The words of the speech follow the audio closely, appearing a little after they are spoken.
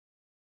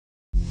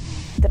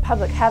the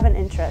public have an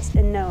interest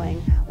in knowing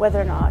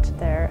whether or not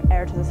their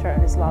heir to the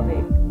throne is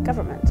lobbying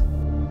government.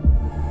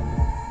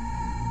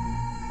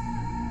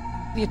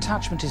 The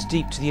attachment is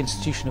deep to the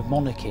institution of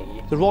monarchy.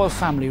 The royal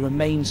family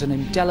remains an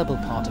indelible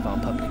part of our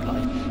public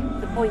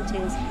life. The point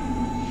is,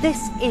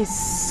 this is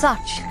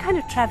such a kind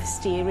of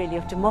travesty, really,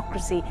 of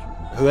democracy.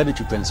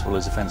 Hereditary principle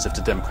is offensive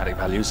to democratic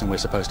values, and we're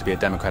supposed to be a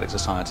democratic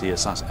society,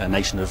 a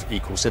nation of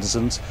equal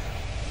citizens.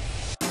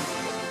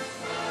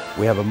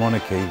 We have a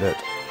monarchy that,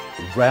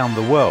 round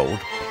the world,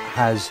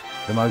 has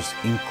the most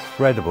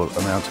incredible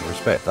amount of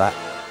respect. That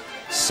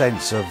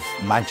sense of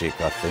magic,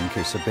 I think,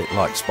 is a bit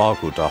like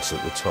sparkle dust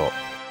at the top.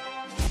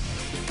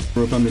 The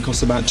royal family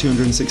costs about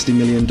 $260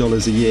 million a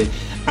year.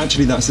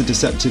 Actually, that's a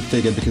deceptive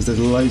figure because there's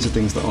loads of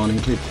things that aren't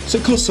included. So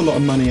it costs a lot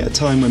of money at a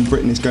time when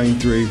Britain is going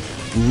through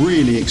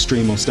really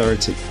extreme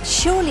austerity.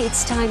 Surely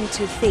it's time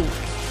to think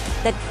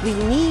that we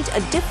need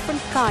a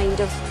different kind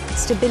of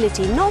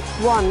stability, not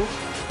one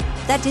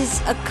that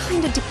is a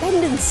kind of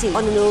dependency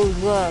on an old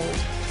world.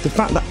 The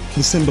fact that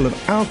the symbol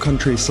of our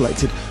country is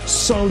selected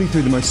solely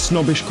through the most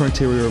snobbish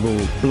criteria of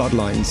all,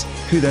 bloodlines,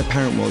 who their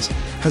parent was,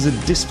 has a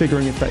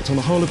disfiguring effect on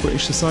the whole of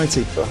British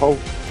society. The whole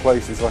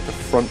place is like a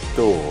front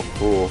door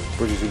for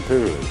British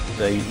imperialism.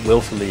 They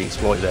willfully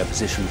exploit their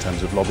position in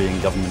terms of lobbying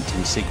government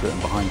in secret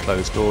and behind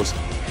closed doors.